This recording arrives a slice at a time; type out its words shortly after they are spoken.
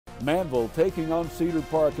Manvel taking on Cedar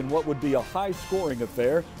Park in what would be a high-scoring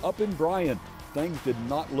affair up in Bryan. Things did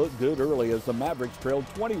not look good early as the Mavericks trailed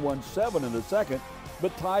 21-7 in the second,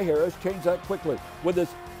 but Ty Harris changed that quickly with his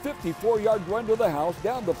 54-yard run to the house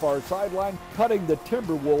down the far sideline, cutting the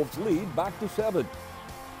Timberwolves' lead back to 7.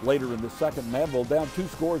 Later in the second, Manvel down 2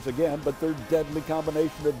 scores again, but their deadly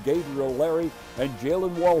combination of Gabriel, Larry, and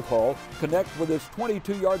Jalen Walthall connect with his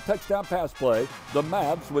 22-yard touchdown pass play. The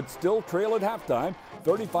Mavs would still trail at halftime,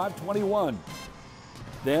 35-21.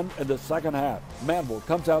 Then in the second half, Manvel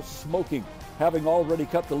comes out smoking. Having already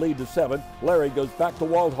cut the lead to 7, Larry goes back to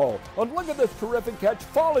Walthall. And look at this terrific catch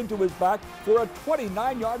falling to his back for a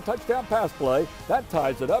 29-yard touchdown pass play. That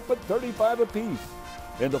ties it up at 35 apiece.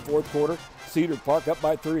 In the fourth quarter, Cedar Park up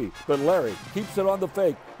by 3, but Larry keeps it on the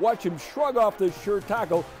fake. Watch him shrug off this sure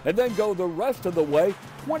tackle and then go the rest of the way,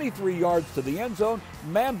 23 yards to the end zone.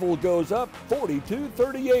 Manvel goes up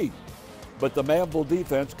 42-38. But the Manvel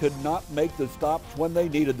defense could not make the stops when they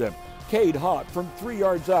needed them. Cade hot from 3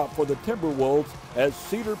 yards out for the Timberwolves as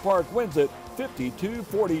Cedar Park wins it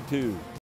 52-42.